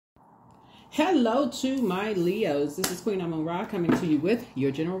Hello to my Leos. This is Queen Amun Ra coming to you with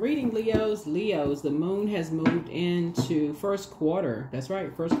your general reading, Leos. Leos, the moon has moved into first quarter. That's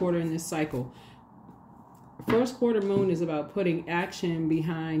right, first quarter in this cycle. First quarter moon is about putting action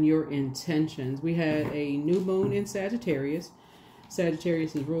behind your intentions. We had a new moon in Sagittarius.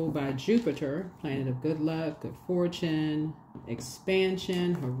 Sagittarius is ruled by Jupiter, planet of good luck, good fortune,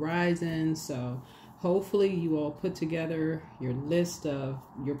 expansion, horizon. So hopefully you all put together your list of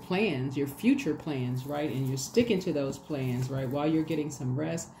your plans, your future plans, right? And you're sticking to those plans, right? While you're getting some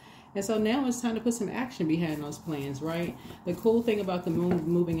rest. And so now it's time to put some action behind those plans, right? The cool thing about the moon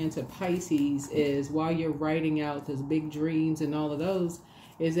moving into Pisces is while you're writing out those big dreams and all of those,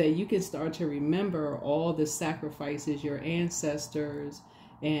 is that you can start to remember all the sacrifices your ancestors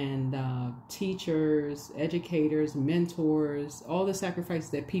and teachers, educators, mentors, all the sacrifices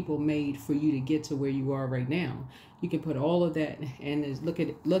that people made for you to get to where you are right now. You can put all of that and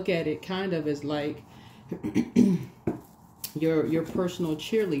look at it kind of as like your personal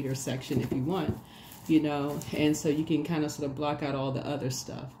cheerleader section if you want, you know, and so you can kind of sort of block out all the other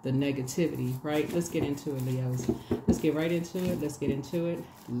stuff, the negativity, right? Let's get into it, Leos. Let's get right into it. Let's get into it.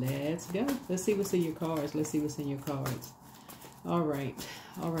 Let's go. Let's see what's in your cards. Let's see what's in your cards. All right.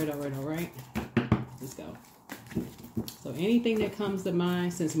 All right. All right. All right. Let's go. So anything that comes to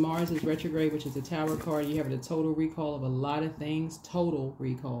mind, since Mars is retrograde, which is a Tower card, you have the total recall of a lot of things. Total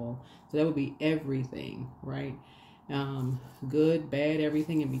recall. So that would be everything, right? Good, bad,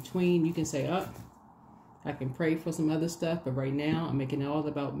 everything in between. You can say, I can pray for some other stuff, but right now I'm making it all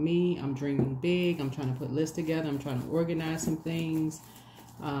about me. I'm dreaming big. I'm trying to put lists together. I'm trying to organize some things.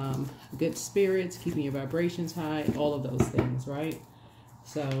 Good spirits, keeping your vibrations high, all of those things, right?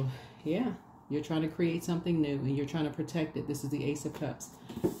 So, yeah, you're trying to create something new and you're trying to protect it. This is the Ace of Cups.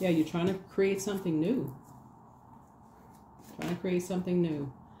 Yeah, you're trying to create something new. Trying to create something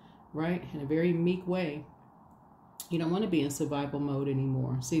new, right? In a very meek way. You don't want to be in survival mode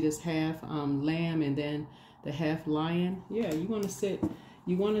anymore. See this half lamb and then the half lion? Yeah, you want to sit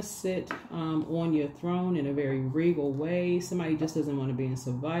on your throne in a very regal way. Somebody just doesn't want to be in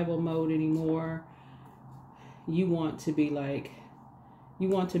survival mode anymore. You want to be like, you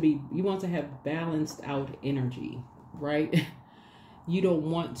want to have balanced out energy, right? You don't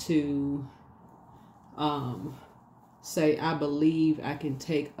want to say, I believe I can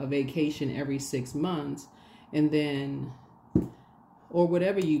take a vacation every 6 months. And then, or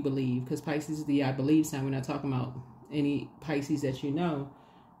whatever you believe, because Pisces is the I believe sign. We're not talking about any Pisces that you know.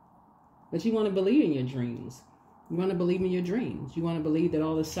 But you want to believe in your dreams. You want to believe in your dreams. You want to believe that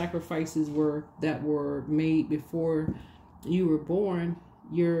all the sacrifices that were made before you were born,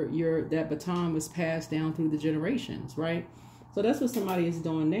 that baton was passed down through the generations, right? So that's what somebody is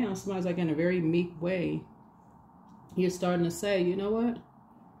doing now. Somebody's like in a very meek way. You're starting to say, you know what?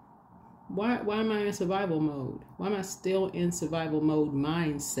 Why am I in survival mode? Why am I still in survival mode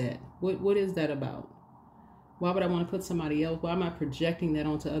mindset? What is that about? Why would I want to put somebody else? Why am I projecting that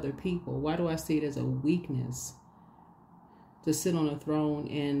onto other people? Why do I see it as a weakness to sit on a throne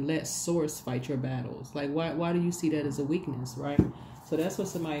and let source fight your battles? Like, why do you see that as a weakness, right? So that's what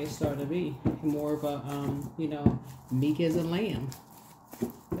somebody is starting to be. More of a, meek as a lamb.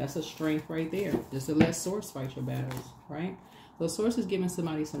 That's a strength right there. Just to let source fight your battles, right? So source is giving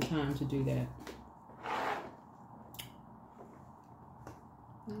somebody some time to do that.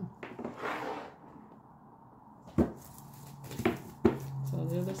 So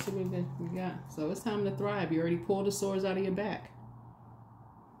let's see what we got. So it's time to thrive. You already pulled the swords out of your back.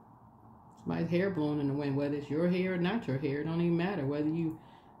 Somebody's hair blowing in the wind, whether it's your hair or not your hair. It don't even matter whether you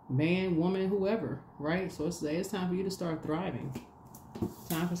man, woman, whoever, right? So it's time for you to start thriving.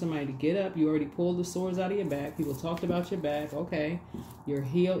 Time for somebody to get up. You already pulled the swords out of your back. People talked about your back. Okay. You're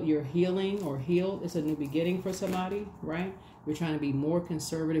healing or healed. It's a new beginning for somebody, right? You're trying to be more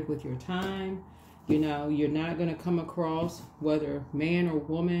conservative with your time. You know, you're not going to come across, whether man or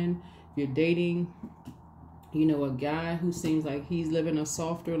woman, you're dating, a guy who seems like he's living a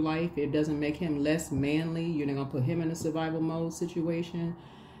softer life. It doesn't make him less manly. You're not going to put him in a survival mode situation.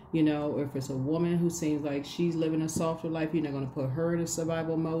 If it's a woman who seems like she's living a softer life, you're not going to put her in a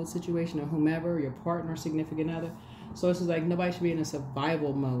survival mode situation, or whomever, your partner, significant other. So it's just like nobody should be in a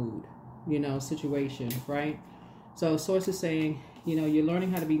survival mode, situation, right? So source is saying, you're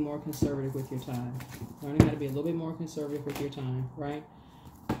learning how to be more conservative with your time. Learning how to be a little bit more conservative with your time, right?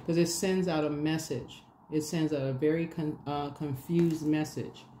 Because it sends out a message. It sends out a very confused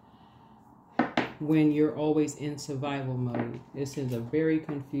message. When you're always in survival mode, it sends a very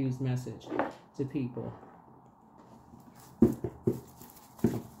confused message to people.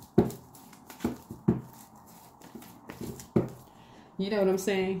 You know what I'm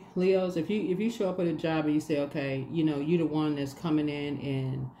saying? Leos, if you show up at a job and you say, okay, you know, you're the one that's coming in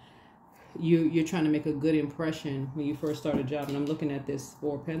and you're trying to make a good impression when you first start a job. And I'm looking at this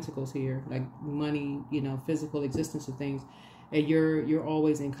Four of Pentacles here, like money, you know, physical existence of things. And you're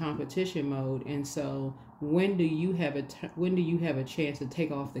always in competition mode. And so when do you have a chance to take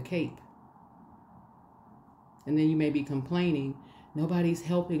off the cape? And then you may be complaining, nobody's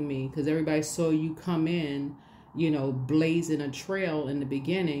helping me, because everybody saw you come in, you know, blazing a trail in the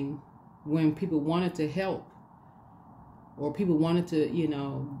beginning when people wanted to help, or people wanted to, you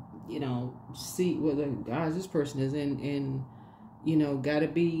know, see whether, guys, this person is in, you know, got to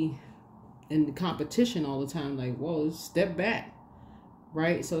be in the competition all the time. Like, whoa, step back,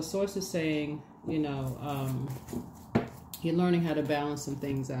 right? So Source is saying, you know, you're learning how to balance some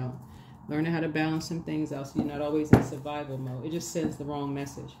things out. Learning how to balance some things out so you're not always in survival mode. It just sends the wrong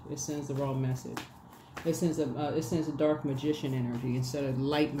message. It sends the wrong message. It sends a dark magician energy instead of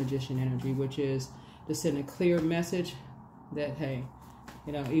light magician energy, which is to send a clear message that, hey,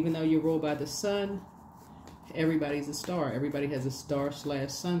 you know, even though you're ruled by the sun, everybody's a star. Everybody has a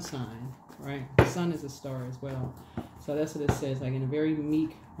star/sun sign, right? The sun is a star as well. So that's what it says. Like in a very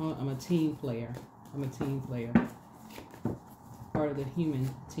meek, I'm a team player. I'm a team player. Part of the human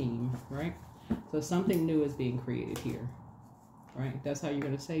team, right? So something new is being created here, right? That's how you're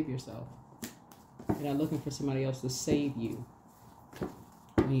going to save yourself. You're not looking for somebody else to save you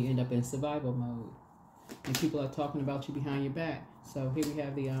when you end up in survival mode. And people are talking about you behind your back. So here we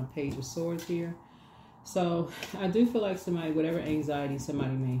have the Page of Swords here. So I do feel like somebody, whatever anxiety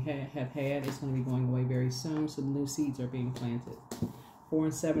somebody may have had, is going to be going away very soon. So the new seeds are being planted. 4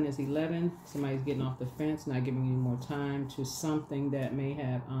 and 7 is 11. Somebody's getting off the fence, not giving you more time to something that may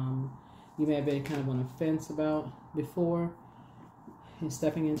have, you may have been kind of on a fence about before, and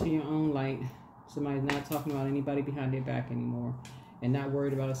stepping into your own light. Somebody's not talking about anybody behind their back anymore, and not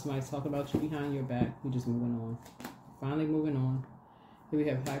worried about if somebody's talking about you behind your back. You're just moving on. Finally moving on. Here we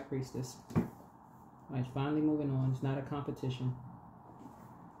have High Priestess. Somebody's finally moving on. It's not a competition.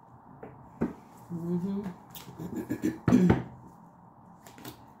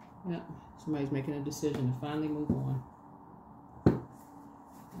 Yep, somebody's making a decision to finally move on.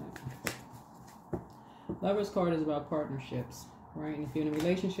 Right. Lover's card is about partnerships, right? And if you're in a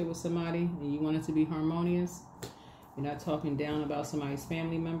relationship with somebody and you want it to be harmonious, you're not talking down about somebody's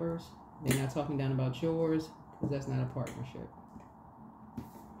family members. They're not talking down about yours, because that's not a partnership.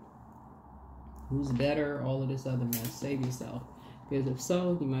 Who's better? All of this other mess. Save yourself. Because if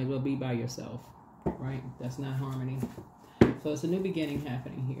so, you might as well be by yourself, right? That's not harmony. So it's a new beginning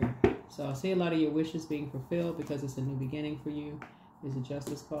happening here. So I see a lot of your wishes being fulfilled because it's a new beginning for you. It's a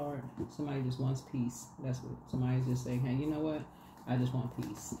Justice card. Somebody just wants peace. That's what somebody's just saying. Hey, you know what? I just want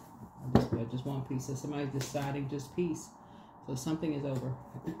peace. I just want peace. So somebody's deciding just peace. So something is over.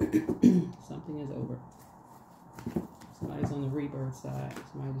 Something is over. Somebody's on the rebirth side.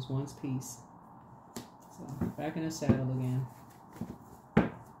 Somebody just wants peace. So back in the saddle again.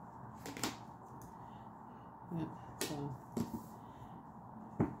 Yep. So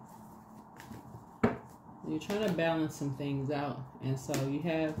you're trying to balance some things out, and so you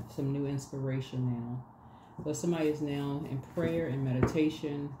have some new inspiration now. So somebody is now in prayer and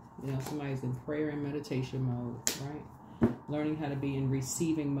meditation. You know, somebody's in prayer and meditation mode, right? Learning how to be in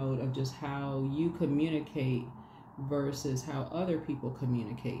receiving mode of just how you communicate versus how other people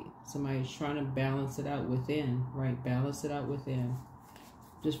communicate. Somebody's trying to balance it out within, right? Balance it out within.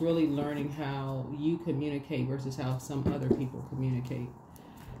 Just really learning how you communicate versus how some other people communicate,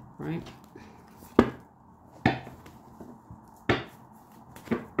 right?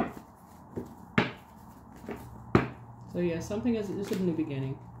 So yeah, something is, it's a new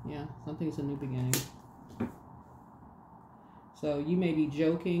beginning. Yeah, something's a new beginning. So you may be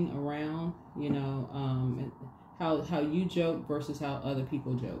joking around, you know, how you joke versus how other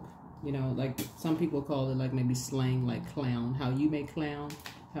people joke. You know, like some people call it like maybe slang, like clown. How you may clown,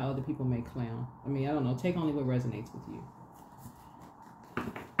 how other people may clown. I mean, I don't know. Take only what resonates with you.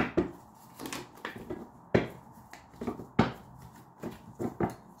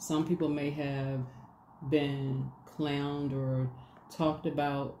 Some people may have been clowned or talked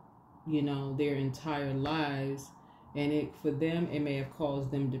about, you know, their entire lives, and for them it may have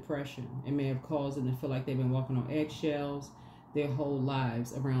caused them depression. It may have caused them to feel like they've been walking on eggshells their whole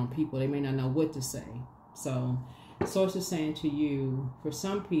lives around people. They may not know what to say. So Source is saying to you, for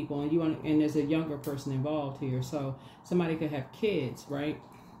some people, and there's a younger person involved here, so somebody could have kids, right?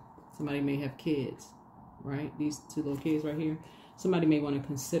 Somebody may have kids, right? These two little kids right here. Somebody may want to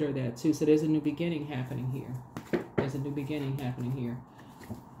consider that too. So there's a new beginning happening here. There's a new beginning happening here.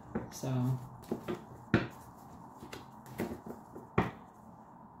 So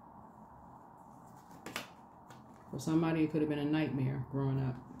For somebody, it could have been a nightmare growing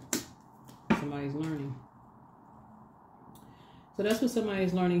up. Somebody's learning. So that's what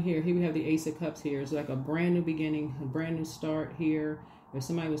somebody's learning here. Here we have the Ace of Cups here. It's like a brand new beginning, a brand new start here. If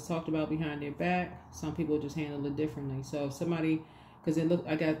somebody was talked about behind their back, some people just handle it differently. So if somebody, because it look,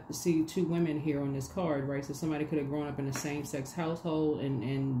 I got to see two women here on this card, right? So somebody could have grown up in a same-sex household,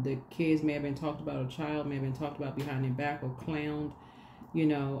 and the kids may have been talked about, a child may have been talked about behind their back or clowned, you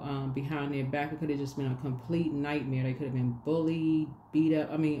know, behind their back. It could have just been a complete nightmare. They could have been bullied, beat up,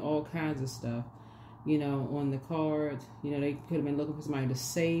 I mean, all kinds of stuff, you know, on the cards. You know, they could have been looking for somebody to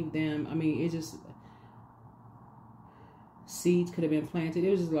save them. I mean, it just, seeds could have been planted. It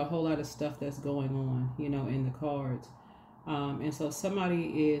was just a whole lot of stuff that's going on, you know, in the cards. And so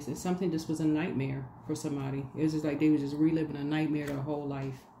somebody is, and something just was a nightmare for somebody. It was just like they were just reliving a nightmare their whole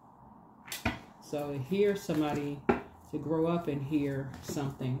life. So hear somebody, to grow up and hear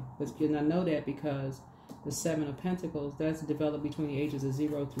something. And I know that because the Seven of Pentacles, that's developed between the ages of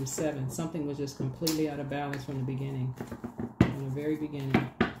 0 through 7. Something was just completely out of balance from the beginning, from the very beginning.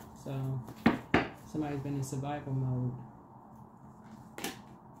 So somebody's been in survival mode.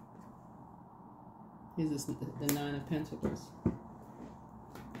 Here's the Nine of Pentacles.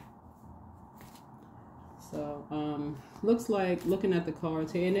 So, looks like, looking at the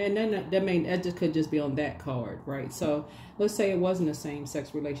cards here, and then that just could just be on that card, right? So, let's say it wasn't a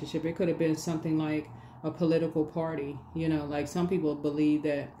same-sex relationship. It could have been something like a political party. You know, like some people believe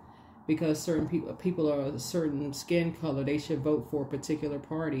that because certain people are a certain skin color, they should vote for a particular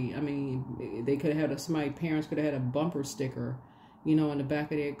party. I mean, they could have had somebody's parents could have had a bumper sticker, you know, in the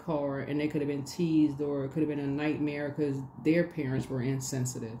back of their car, and they could have been teased, or it could have been a nightmare because their parents were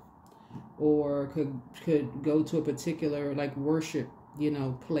insensitive, or could go to a particular, like, worship, you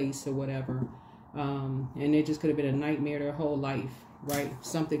know, place or whatever, and it just could have been a nightmare their whole life, right?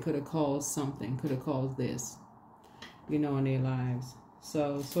 Something could have caused this, you know, in their lives.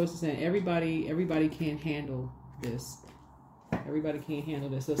 So sources saying everybody can't handle this. Everybody can't handle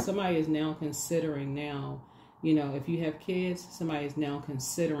this. So somebody is now considering now, you know, if you have kids, somebody is now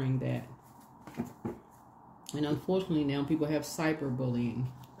considering that. And unfortunately now people have cyberbullying.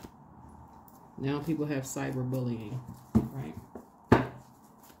 Right?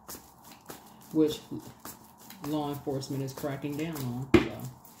 Which law enforcement is cracking down on.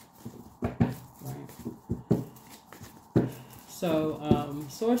 So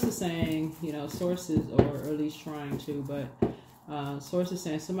sources saying, you know, sources, or at least trying to, but sources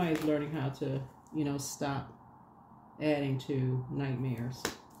saying somebody's learning how to, you know, stop adding to nightmares.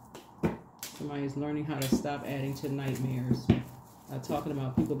 Somebody's learning how to stop adding to nightmares. Talking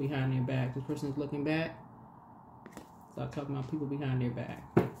about people behind their back. This person is looking back. Stop talking about people behind their back.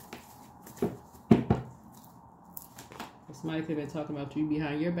 Somebody could have been talking about you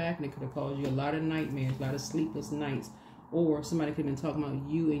behind your back, and it could have caused you a lot of nightmares, a lot of sleepless nights. Or somebody could have been talking about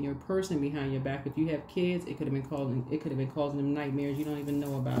you and your person behind your back. If you have kids, it could have been causing them nightmares you don't even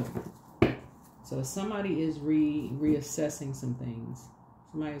know about. So somebody is reassessing some things.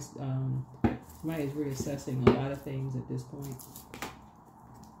 Somebody is reassessing a lot of things at this point.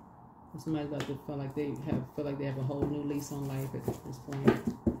 Somebody's about to feel like they have a whole new lease on life at this point.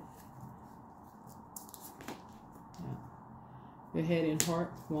 Yeah. Your head and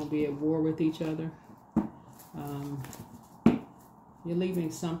heart won't be at war with each other. You're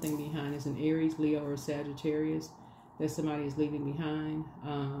leaving something behind. It's an Aries, Leo, or Sagittarius that somebody is leaving behind.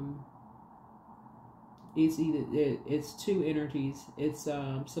 It's two energies. It's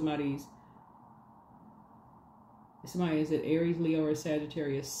somebody is at Aries, Leo, or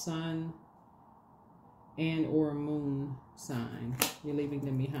Sagittarius sun and or moon sign. You're leaving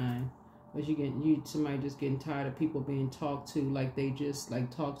them behind. But somebody just getting tired of people being talked to like they just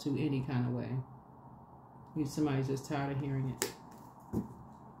like talk to any kind of way. Somebody's just tired of hearing it.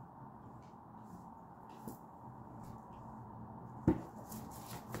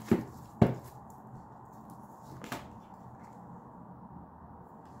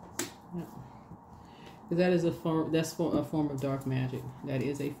 That is a form of dark magic. That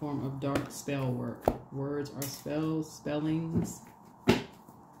is a form of dark spell work. Words are spells, spellings,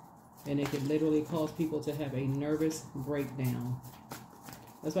 and it could literally cause people to have a nervous breakdown.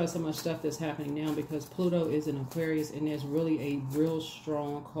 That's why so much stuff that's happening now, because Pluto is in Aquarius, and there's really a real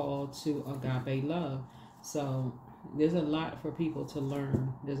strong call to agape love. So there's a lot for people to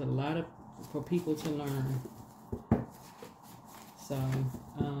learn. There's a lot for people to learn. So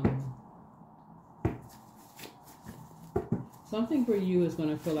something for you is going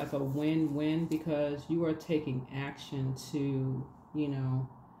to feel like a win-win, because you are taking action to, you know,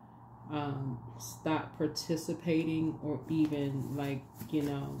 stop participating, or even, like, you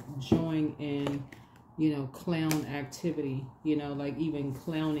know, join in, you know, clown activity, you know, like even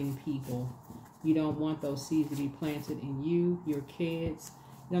clowning people. You don't want those seeds to be planted in you, your kids.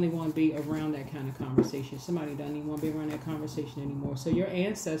 You don't even want to be around that kind of conversation. Somebody doesn't even want to be around that conversation anymore. So your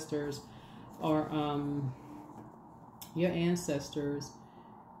ancestors are,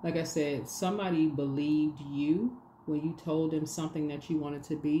 like I said, somebody believed you when you told them something that you wanted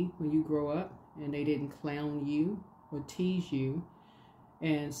to be when you grow up, and they didn't clown you or tease you.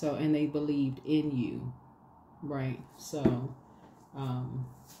 And so, and they believed in you, right? So,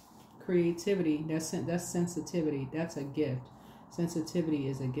 creativity, that's sensitivity. That's a gift. Sensitivity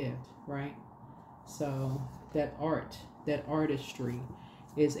is a gift, right? So that art, that artistry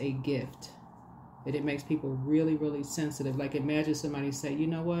is a gift. And it makes people really, really sensitive. Like imagine somebody say, you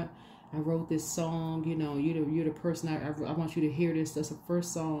know what? I wrote this song, you know, you're the person I want you to hear this. That's the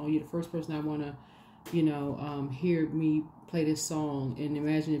first song. You're the first person I want to, you know, hear me play this song. And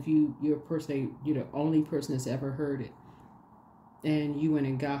imagine if you're a person, you're the only person that's ever heard it, and you went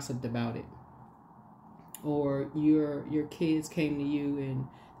and gossiped about it. Or your kids came to you and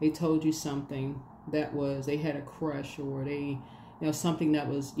they told you something that was, they had a crush, or they, you know, something that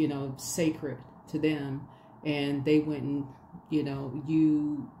was, you know, sacred to them, and they went and, you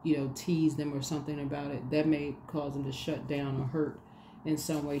know, teased them or something about it. That may cause them to shut down or hurt in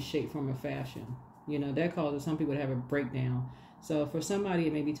some way, shape, form, or fashion. You know, that causes some people to have a breakdown. So for somebody,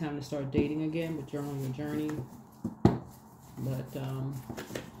 it may be time to start dating again, but journaling your journey. But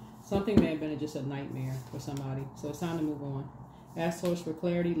something may have been just a nightmare for somebody. So it's time to move on. Ask Source for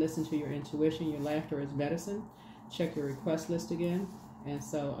clarity. Listen to your intuition. Your laughter is medicine. Check your request list again. And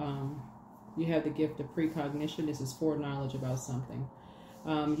so you have the gift of precognition. This is foreknowledge about something.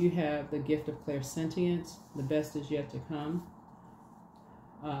 You have the gift of clairsentience. The best is yet to come.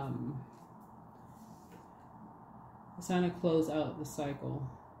 It's time to close out the cycle.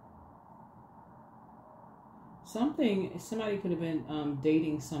 Somebody could have been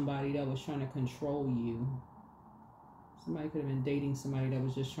dating somebody that was trying to control you. Somebody could have been dating somebody that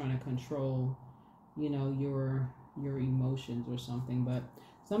was just trying to control, you know, your emotions or something. But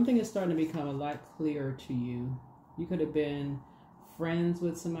something is starting to become a lot clearer to you. You could have been friends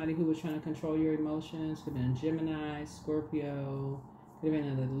with somebody who was trying to control your emotions. Could have been a Gemini, Scorpio. Could have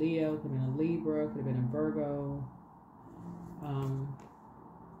been a Leo. Could have been a Libra. Could have been a Virgo.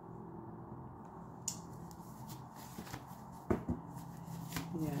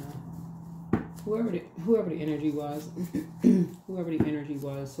 Yeah. Whoever the energy was, whoever the energy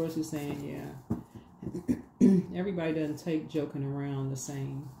was, Source is saying, yeah. Everybody doesn't take joking around the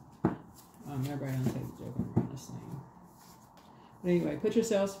same. Everybody doesn't take joking around the same. But anyway, put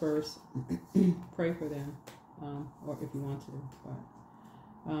yourselves first. Pray for them, or if you want to. But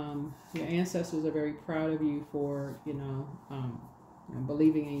your ancestors are very proud of you for, you know,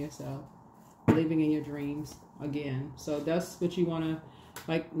 believing in yourself, believing in your dreams again. So that's what you want to,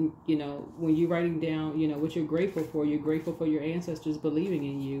 like, you know, when you're writing down, you know, what you're grateful for your ancestors believing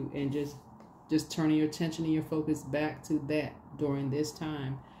in you, and just turning your attention and your focus back to that during this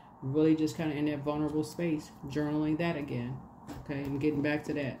time. Really just kind of in that vulnerable space, journaling that again. Okay, I'm getting back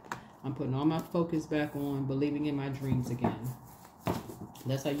to that. I'm putting all my focus back on believing in my dreams again.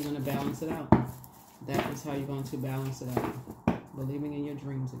 That's how you're going to balance it out. That is how you're going to balance it out. Believing in your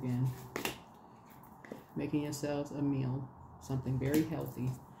dreams again. Making yourselves a meal. Something very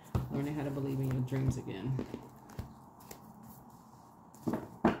healthy. Learning how to believe in your dreams again.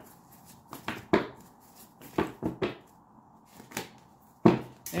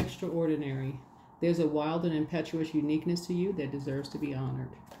 Extraordinary. There's a wild and impetuous uniqueness to you that deserves to be honored.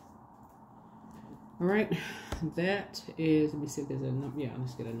 All right. That is, let me see if there's a number. Yeah,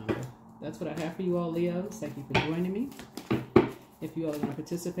 let's get a number. That's what I have for you all, Leos. Thank you for joining me. If you all are going to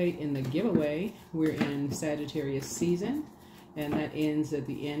participate in the giveaway, we're in Sagittarius season, and that ends at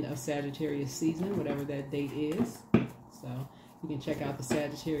the end of Sagittarius season, whatever that date is. So you can check out the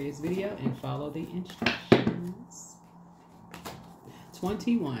Sagittarius video and follow the instructions.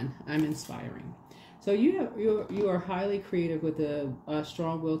 21. I'm inspiring. So you are highly creative with a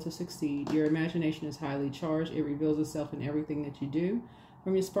strong will to succeed. Your imagination is highly charged. It reveals itself in everything that you do,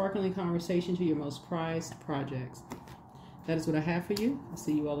 from your sparkling conversation to your most prized projects. That is what I have for you. I'll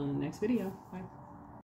see you all in the next video. Bye.